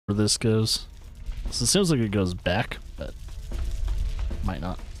where this goes. So it seems like it goes back, but might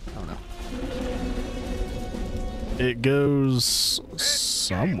not. I don't know. It goes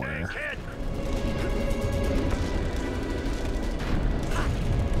somewhere.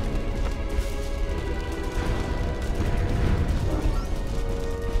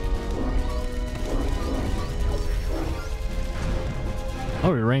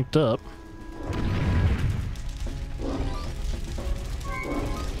 Oh, we ranked up.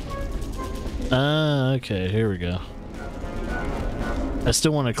 Okay, here we go. I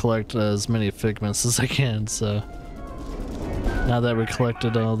still want to collect as many figments as I can, so now that we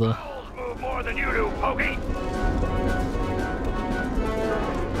collected all the... Move more than you do, Pokey.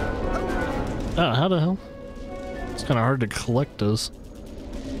 Oh, how the hell? It's kind of hard to collect those.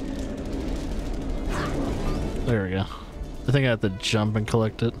 There we go. I think I have to jump and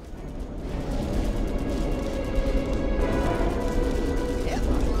collect it.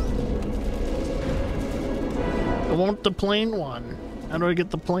 I want the plain one. How do I get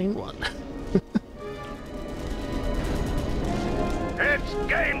the plain one? It's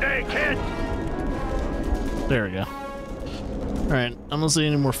game day, kid. There we go. Alright, I don't see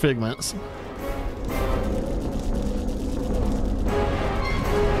any more figments.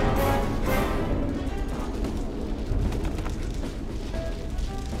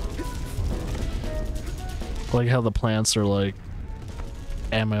 I like how the plants are like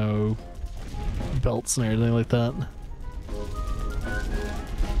ammo belts and everything like that.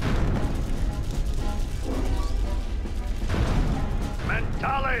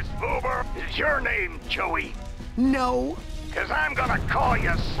 Mentales Uber is your name, Joey. No, Cause I'm gonna call you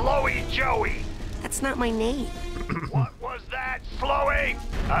Slowy Joey. that's not my name. What was that, Slowy?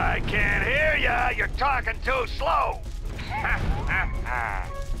 I can't hear ya. You're talking too slow.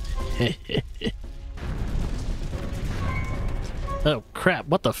 Oh crap,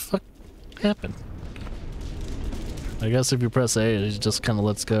 what the fuck happened? I guess if you press A, it just kind of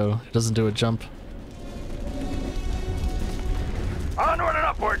lets go. It doesn't do a jump. Onward and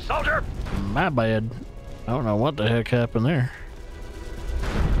upward, soldier. My bad. I don't know what the heck happened there.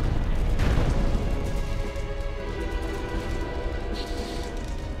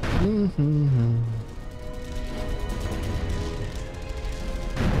 Doop,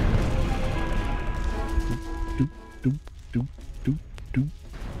 doop, doop, doop.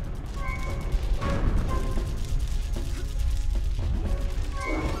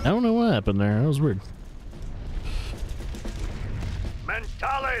 I don't know what happened there. That was weird.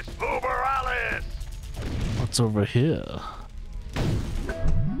 Mentales Uberalis. What's over here?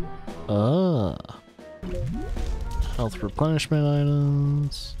 Ah. Health replenishment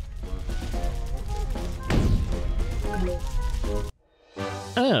items.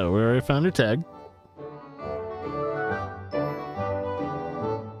 Oh, we already found a tag.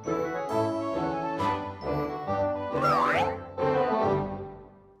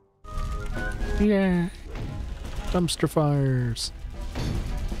 Yeah. Dumpster fires.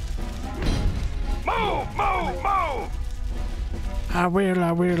 Move, move, move. I will,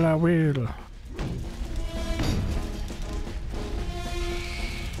 I will, I will.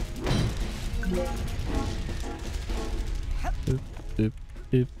 Boop, boop,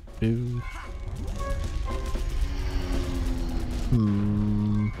 boop, boop.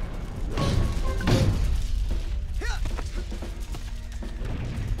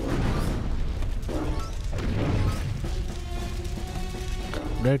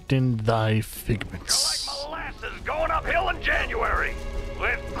 Collecting thy figments. You're like molasses going uphill in January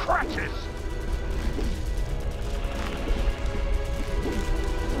with crutches.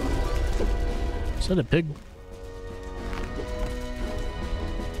 Is that a pig?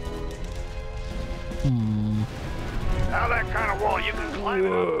 Now that kind of wall you can climb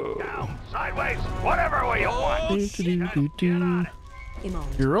it up, down, sideways, whatever way you want.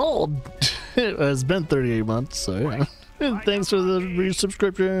 You're old. It's been 38 months, so yeah. And thanks for the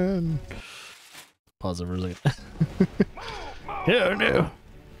resubscription. Pause it for a second. Yeah, no.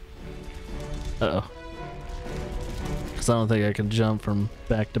 Uh-oh. Because I don't think I can jump from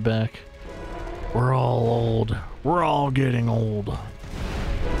back to back. We're all old. We're all getting old.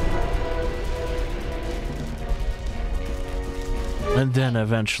 And then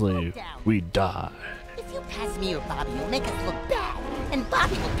eventually, we die. If you pass me or Bobby, you'll make us look bad, and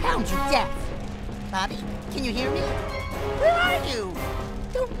Bobby will pound you deaf. Bobby, can you hear me? Where are you?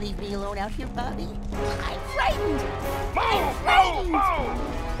 Don't leave me alone out here, Bobby. I'm frightened. I'm frightened.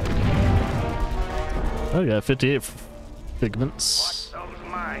 Oh, yeah, 58 figments. Watch those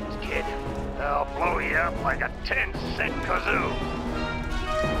mines, kid. They'll blow you up like a 10-cent kazoo.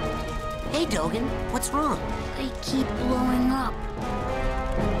 Hey, Dogan, what's wrong? I keep blowing up.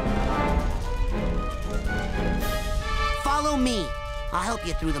 Follow me. I'll help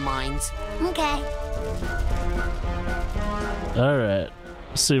you through the mines. Okay. Alright.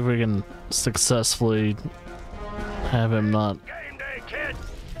 See if we can successfully have him not. Game day, kid.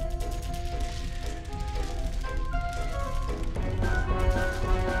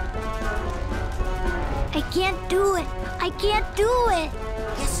 I can't do it. I can't do it.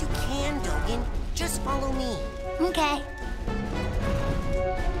 Yes, you can, Dogen. Just follow me. Okay.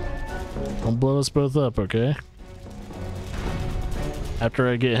 Don't blow us both up, okay? After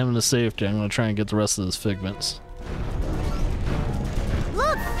I get him to safety, I'm gonna try and get the rest of his figments.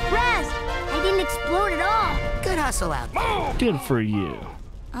 Look, Raz, I didn't explode at all. Good hustle out there. Good for you.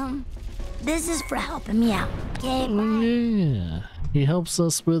 This is for helping me out. Okay. Yeah, he helps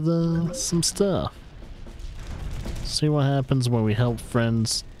us with some stuff. See what happens when we help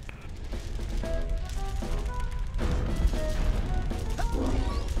friends.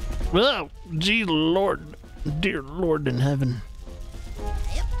 Oh, gee Lord, dear Lord in heaven.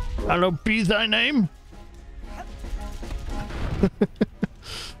 Hallowed be thy name.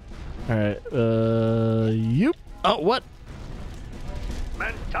 Alright, yep. Oh, what?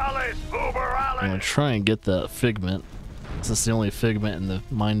 Mentalis I'm gonna uberalis. try and get that figment. This is the only figment in the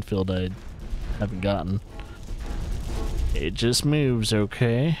minefield I haven't gotten. It just moves,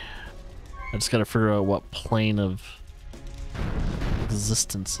 okay? I just gotta figure out what plane of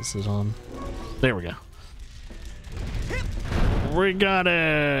existence is it on. There we go. We got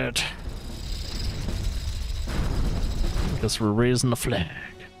it! Guess we're raising the flag.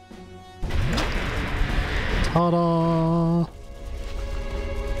 Ta-da!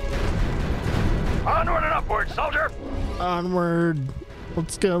 Onward and upward, soldier. Onward!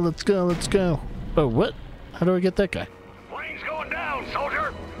 Let's go, let's go, let's go. Oh, what? How do I get that guy? Plane's going down,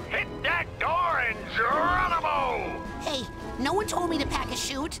 soldier. Hit that door and Geronimo. Hey, no one told me to pack a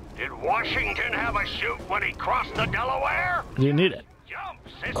chute. Did Washington have a chute when he crossed the Delaware? I didn't need it. Jump,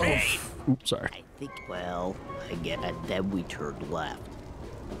 sissy. Oops, sorry. I think, well, I get, and then we turned left.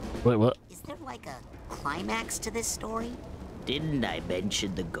 Wait, what? Is there like a climax to this story? Didn't I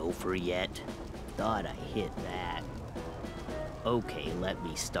mention the gopher yet? Thought I hit that. Okay, let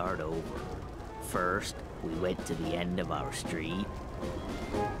me start over. First, we went to the end of our street,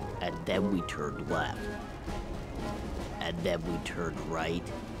 and then we turned left. And then we turned right.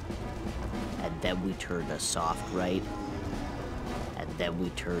 And then we turned a soft right. And then we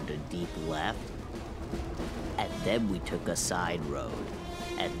turned a deep left. And then we took a side road.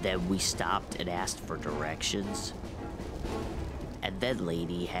 And then we stopped and asked for directions. And then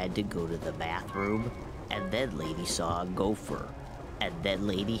lady had to go to the bathroom. And then lady saw a gopher. And then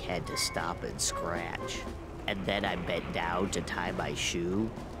lady had to stop and scratch. And then I bent down to tie my shoe.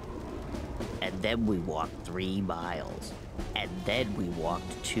 And then we walked 3 miles. And then we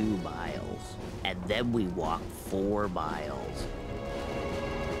walked 2 miles. And then we walked 4 miles.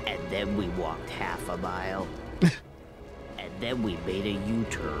 And then we walked half a mile. And then we made a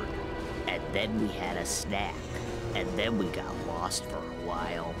U-turn. And then we had a snack. And then we got lost for a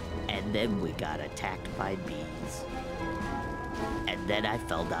while. And then we got attacked by bees. And then I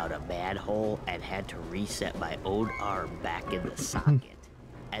fell down a manhole and had to reset my own arm back in the socket.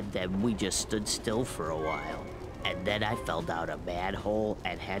 And then we just stood still for a while. And then I fell down a manhole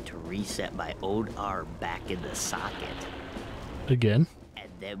and had to reset my own arm back in the socket. Again? And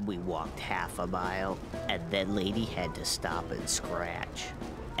then we walked half a mile, and then lady had to stop and scratch.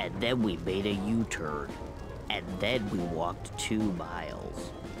 And then we made a U-turn. And then we walked 2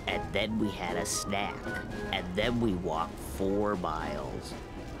 miles. And then we had a snack. And then we walked 4 miles.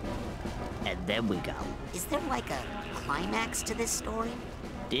 And then we got... Is there like a climax to this story?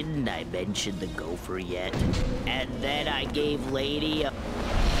 Didn't I mention the gopher yet? And then I gave lady a...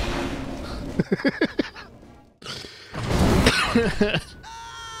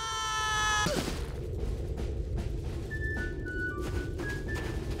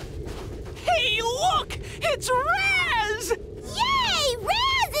 Hey, look! It's Raz! Yay!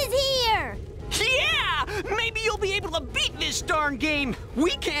 Raz is here! Yeah! Maybe you'll be able to beat this darn game.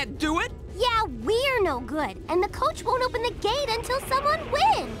 We can't do it. Yeah, we're no good, and the coach won't open the gate until someone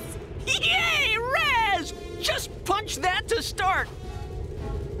wins. Yay, Raz! Just punch that to start.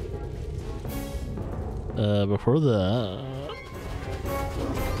 Before that...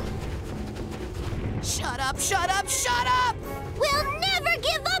 Shut up, shut up, shut up! We'll never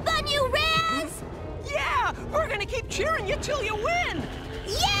give up on you, Raz! Yeah, we're gonna keep cheering you till you win.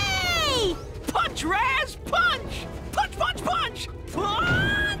 Yay! Punch, Raz, punch! Punch, punch, punch!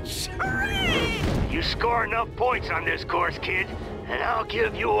 Punch! Hooray! You score enough points on this course, kid, and I'll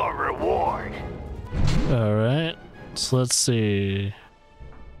give you a reward. Alright, so let's see.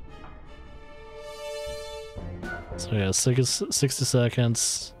 So yeah, 60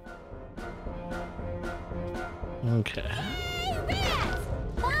 seconds. Okay.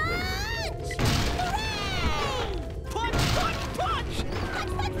 Punch, punch, punch!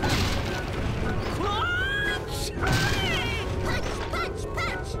 Punch!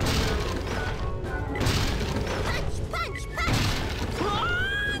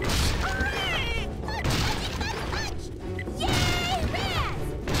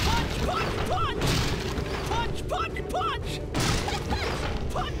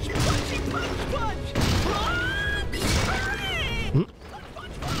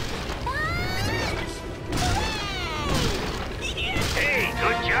 Hey,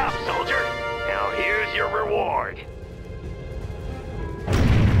 good job, soldier. Now here's your reward.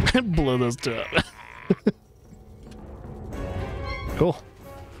 Blow those two up. Cool.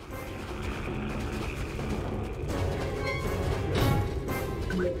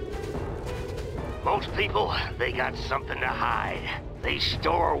 Most people, they got something to hide. They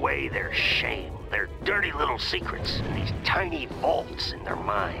store away their shame, their dirty little secrets in these tiny vaults in their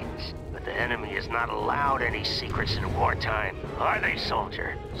minds. But the enemy is not allowed any secrets in wartime, are they,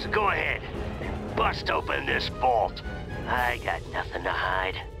 soldier? So go ahead and bust open this vault. I got nothing to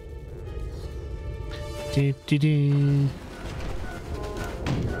hide. So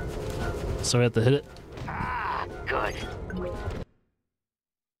we have to hit it. Ah, good.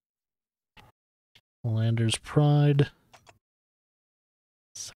 Lander's Pride.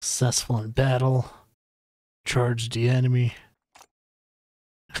 Successful in battle. Charged the enemy.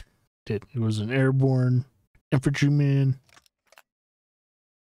 It was an airborne infantryman.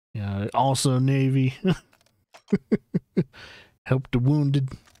 Yeah, also Navy. Helped the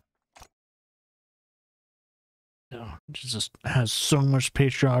wounded. No, just has so much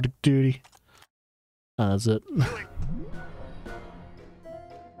patriotic duty. That's it.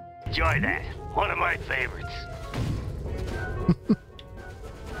 Enjoy that. One of my favorites.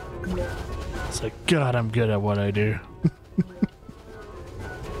 It's like, God, I'm good at what I do.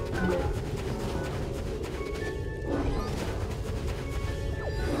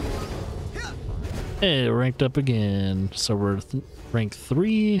 Hey, ranked up again. So we're rank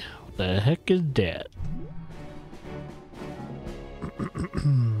 3. What the heck is that?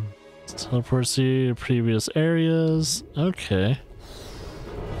 Teleport to previous areas. Okay.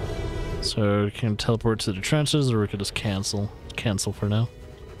 So we can teleport to the trenches, or we could just cancel. Cancel for now.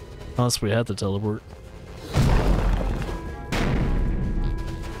 Unless we have to teleport.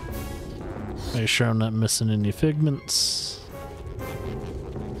 Make sure I'm not missing any figments.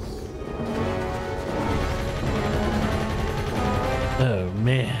 Oh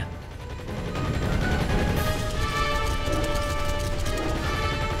man.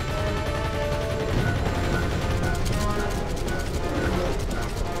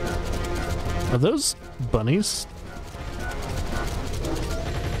 Are those bunnies?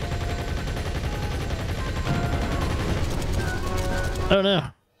 Oh no,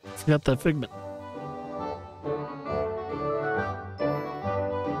 forgot that figment.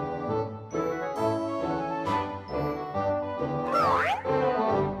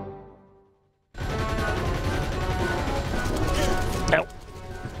 Ow.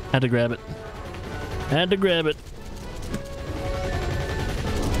 Had to grab it. Had to grab it.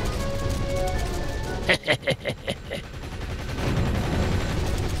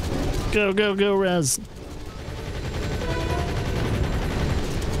 Go, go, go, Raz.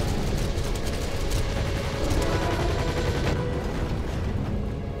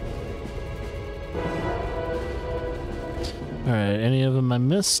 Alright, any of them I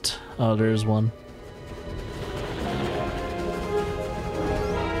missed? Oh, there's one.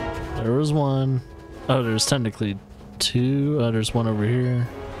 There was one. Oh, there's technically two. Oh, there's one over here.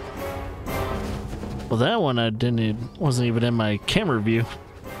 Well, that one wasn't even in my camera view.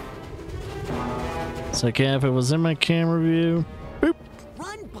 It's like, yeah, if it was in my camera view, boop.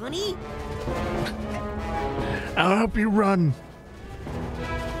 Run, bunny! I'll help you run.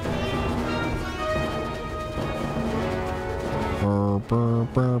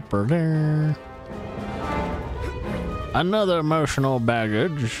 Another emotional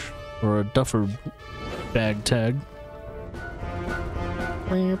baggage, or a duffer bag tag.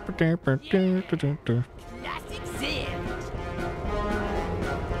 Plastic sand!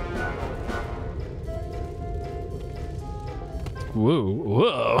 Whoa,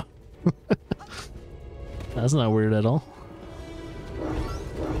 whoa. That's not weird at all.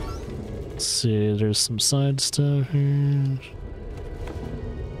 Let's see, there's some side stuff here.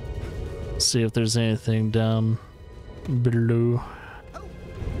 Let's see if there's anything down below.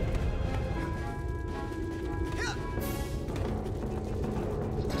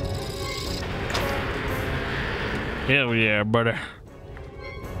 Hell yeah, brother.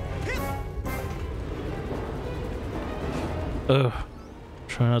 Oh,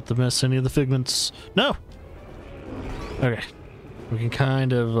 try not to miss any of the figments. No! Okay. We can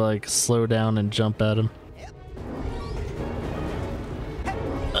kind of like slow down and jump at him.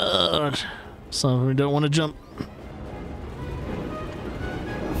 Some of them don't want to jump.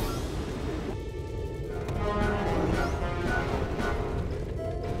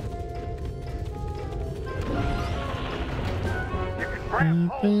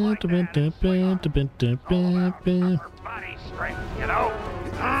 Body strength, you know?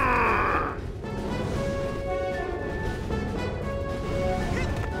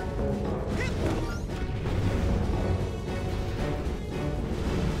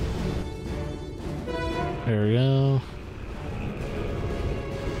 There we go.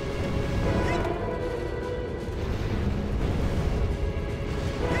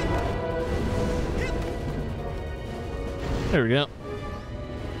 There we go.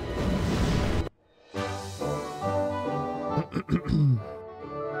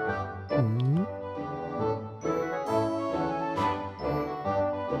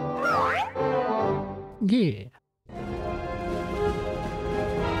 Yeah.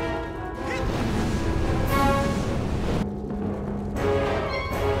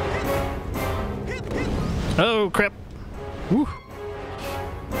 Oh crap. Woo.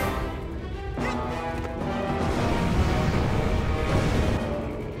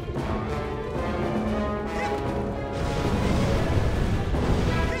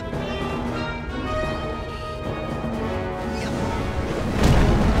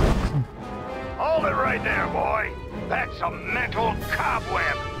 Hold it right there, boy. That's a mental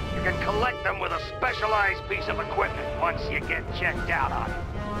cobweb. You can collect them with a specialized piece of equipment once you get checked out on it.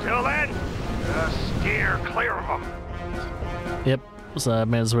 Till then, just steer clear of them. Yep. So I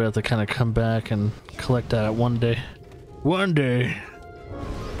may as well have to kind of come back and collect that one day. One day.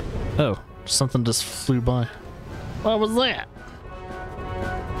 Oh, something just flew by. What was that?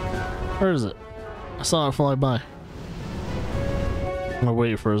 Where is it? I saw it fly by. I'm gonna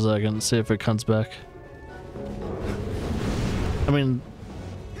wait for a second and see if it comes back. I mean...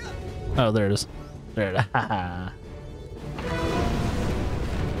 Oh, there it is. There it is. Haha.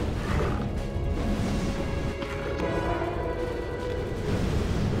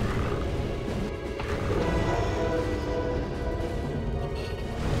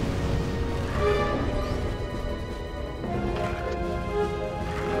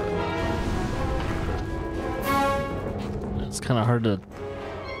 It's kind of hard to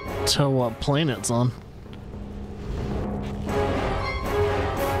tell what plane it's on.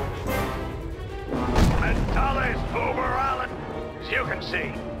 As you can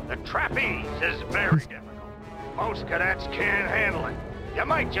see, the trapeze is very difficult. Most cadets can't handle it. You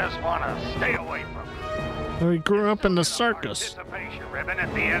might just want to stay away from it. We grew up in the circus. Participation ribbon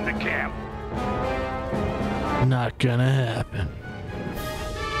at the end of camp. Not gonna happen.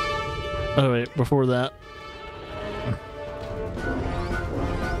 Oh wait, before that.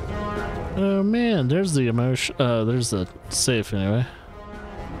 Oh man, there's the emotion. There's the safe anyway.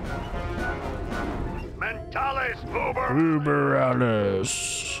 Mentales Uber. Uber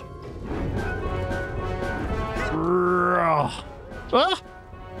Alice. Ah!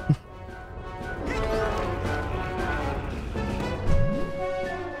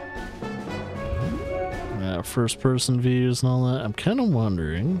 Yeah, first person views and all that. I'm kind of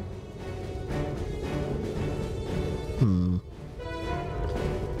wondering.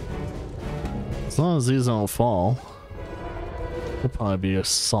 As long as these don't fall, it'll probably be a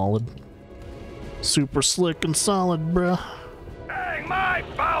solid. Super slick and solid, bruh. Dang, my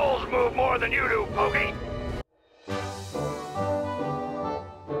bowels move more than you do, Pokey.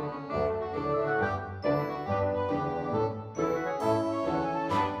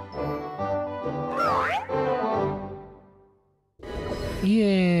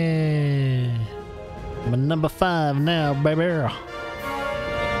 Yeah. I'm at number 5 now, baby.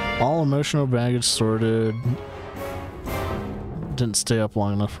 All emotional baggage sorted. Didn't stay up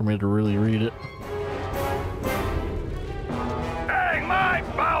long enough for me to really read it. Dang, my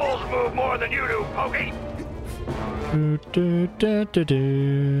bowels move more than you do, Pokey. Do, do, do, do,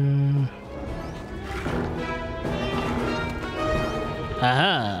 do.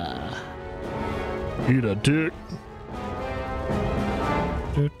 Aha! Eat a dick.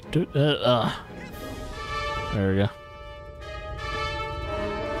 Do, do, there we go.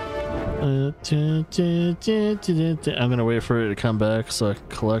 I'm gonna wait for it to come back so I can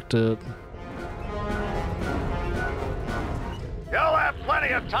collect it. You'll have plenty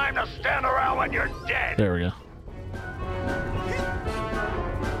of time to stand around when you're dead. There we go.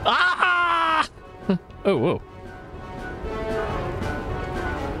 Ah! Oh, whoa.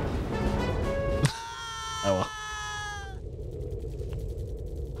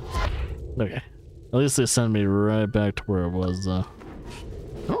 least they send me right back to where it was, though.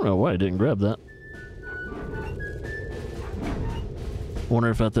 I don't know why I didn't grab that. Wonder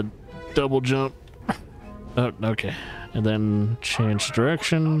if I have to double jump. Oh, okay. And then change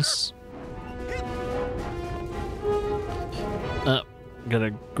directions.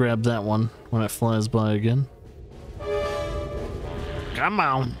 Gotta grab that one when it flies by again. Come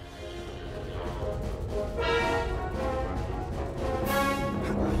on.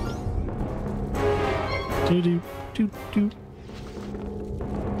 Do do do do.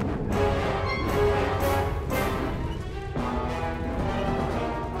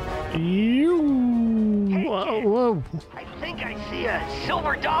 Whoa, whoa. I think I see a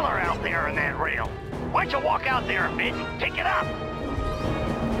silver dollar out there in that rail. Why don't you walk out there a bit and pick it up?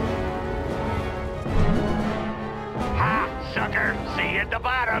 Ha, sucker. See you at the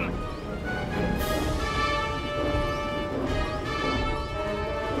bottom.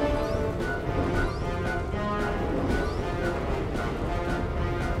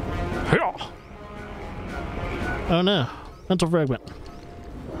 Oh no, mental fragment.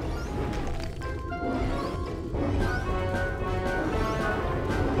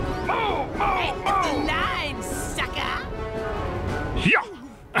 Line, sucker! Yeah.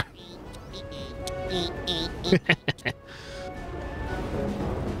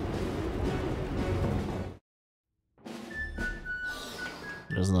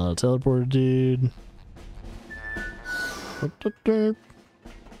 There's another teleporter dude.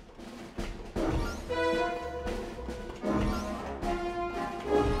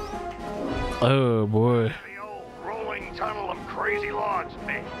 Oh boy. The old rolling tunnel of crazy logs,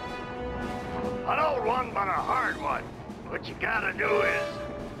 mate. An old one, but a hard one. What you gotta do is...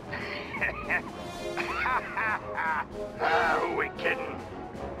 who we kidding?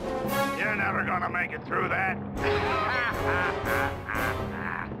 You're never gonna make it through that.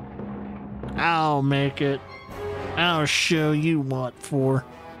 I'll make it. I'll show you what for.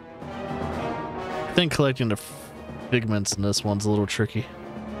 I think collecting the figments in this one's a little tricky.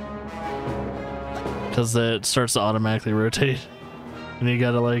 Because it starts to automatically rotate. And you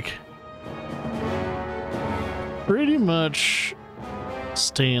gotta like... pretty much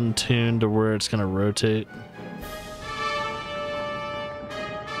stay in tune to where it's gonna rotate.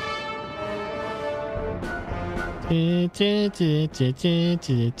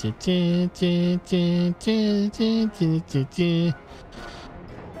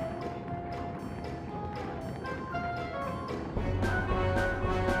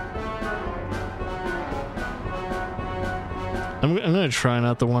 I'm gonna try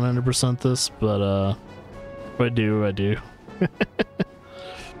not to 100% this, but if I do, I do.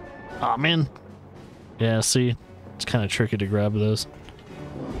 Aw, man. Yeah, see? It's kind of tricky to grab those.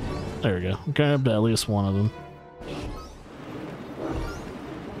 There we go. Grabbed at least one of them.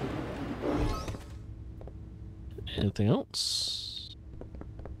 Anything else?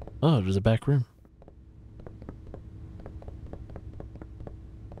 Oh, there's a back room.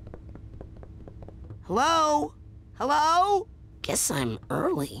 Hello? Hello? Guess I'm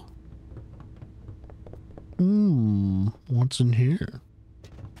early. What's in here?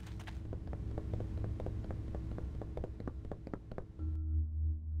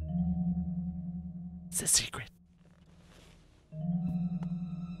 It's a secret.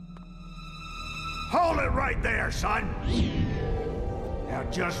 Hold it right there, son. Now,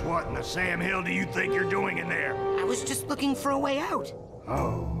 just what in the Sam Hill do you think you're doing in there? I was just looking for a way out.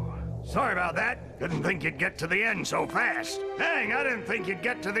 Oh, sorry about that. Didn't think you'd get to the end so fast. Dang, I didn't think you'd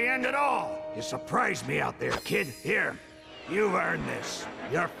get to the end at all. You surprised me out there, kid. Here, you've earned this.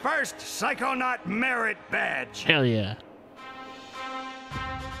 Your first Psychonaut merit badge. Hell yeah.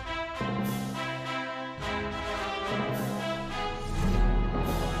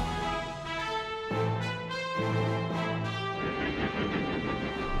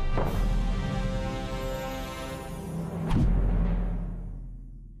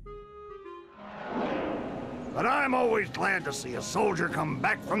 But I'm always glad to see a soldier come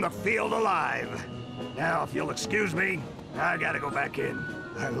back from the field alive. Now, if you'll excuse me, I gotta go back in.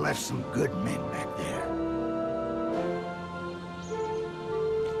 I left some good men back there.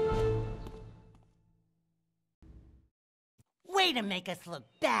 Way to make us look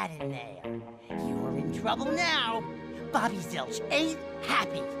bad in there. You're in trouble now. Bobby Zilch ain't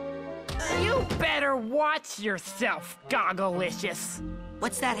happy. You better watch yourself, Gogglelicious.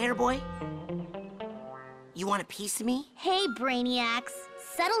 What's that, hair boy? You want a piece of me? Hey, Brainiacs,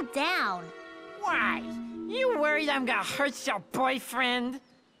 settle down. Why? You worried I'm gonna hurt your boyfriend?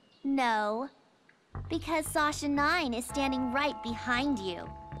 No, because Sasha 9 is standing right behind you.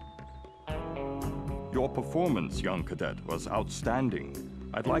 Your performance, young cadet, was outstanding.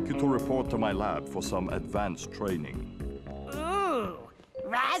 I'd like you to report to my lab for some advanced training. Ooh,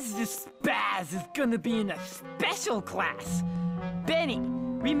 Raz the Spaz is gonna be in a special class. Benny,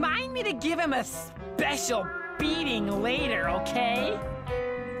 remind me to give him a special beating later, okay?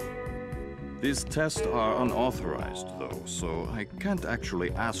 These tests are unauthorized, though, so I can't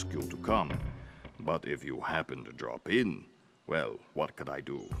actually ask you to come. But if you happen to drop in, well, what could I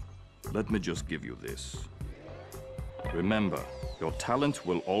do? Let me just give you this. Remember, your talent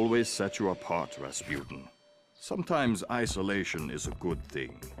will always set you apart, Rasputin. Sometimes isolation is a good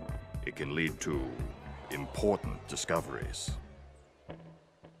thing. It can lead to important discoveries.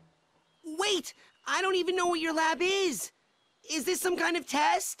 Wait! I don't even know what your lab is! Is this some kind of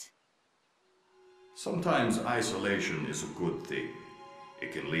test? Sometimes isolation is a good thing.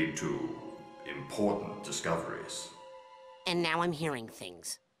 It can lead to important discoveries. And now I'm hearing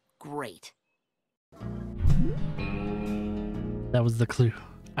things. Great. That was the clue.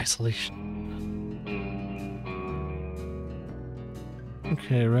 Isolation.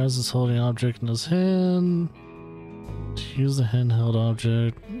 Okay, Raz is holding an object in his hand. To use the handheld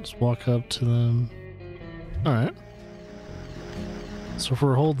object, just walk up to them. Alright. So if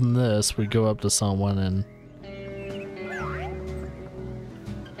we're holding this, we go up to someone and...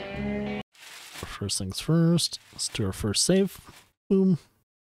 First things first, let's do our first save. Boom.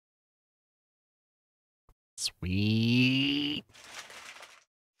 Sweet.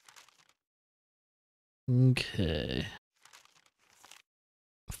 Okay.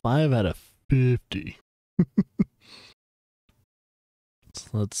 5 out of 50. So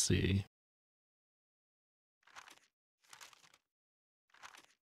let's see.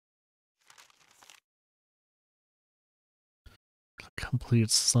 Complete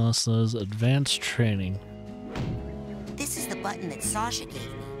Sasha's advanced training. This is the button that Sasha gave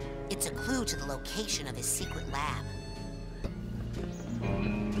me. It's a clue to the location of his secret lab.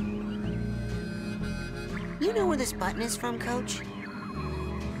 You know where this button is from, Coach?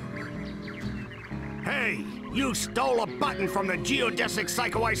 Hey, you stole a button from the geodesic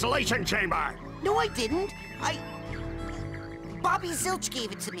psycho-isolation chamber! No, I didn't. Bobby Zilch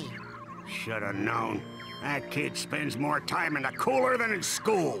gave it to me. Should have known. That kid spends more time in the cooler than in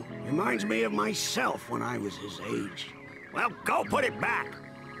school. Reminds me of myself when I was his age. Well, go put it back.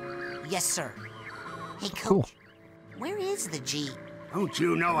 Yes, sir. Hey, Coach, Cool. Where is the G? Don't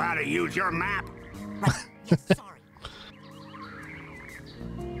you know how to use your map? Right, yes, sorry.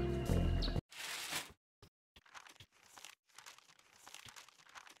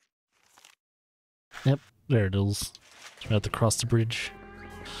 Yep, there it is. We have to cross the bridge.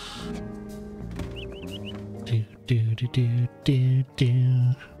 Do, do, do, do, do,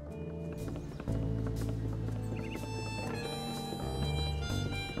 do.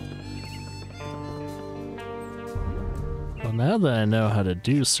 Well, now that I know how to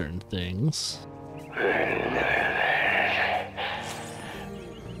do certain things...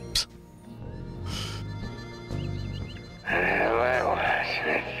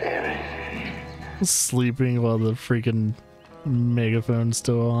 Sleeping while the freaking megaphone's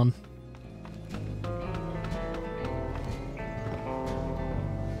still on.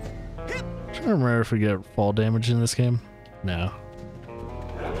 Trying to remember if we get fall damage in this game. No.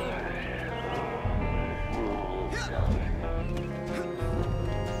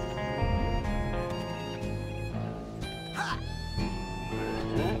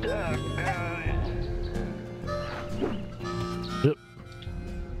 Yep.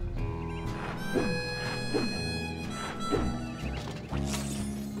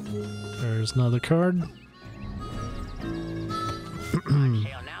 There's another card.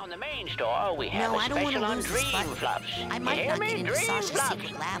 Now in the main store, we have No, a I don't want to special on lose this dream button. flaps. I might You hear not me? get into Dream Sasha's flaps.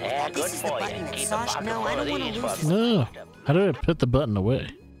 secret lab. Yeah, This good is the for button you. that Keep a Sasha... pocket No, full I of don't want to these lose for this. No. How did I put the button away?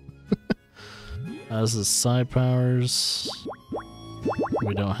 This is psi powers.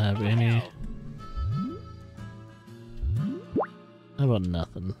 We don't have any. How about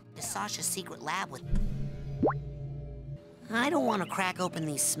nothing? To Sasha's secret lab with... I don't want to crack open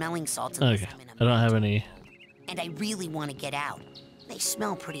these smelling salts unless Okay, I'm in a I don't have any. And I really want to get out. They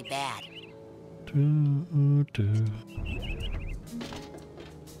smell pretty bad. Do, do.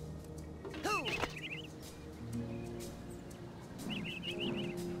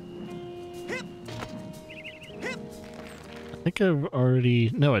 I think I've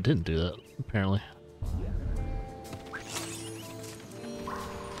already... No, I didn't do that, apparently.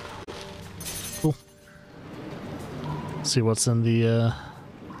 Cool. See what's in the,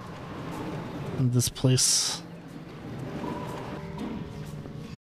 in this place.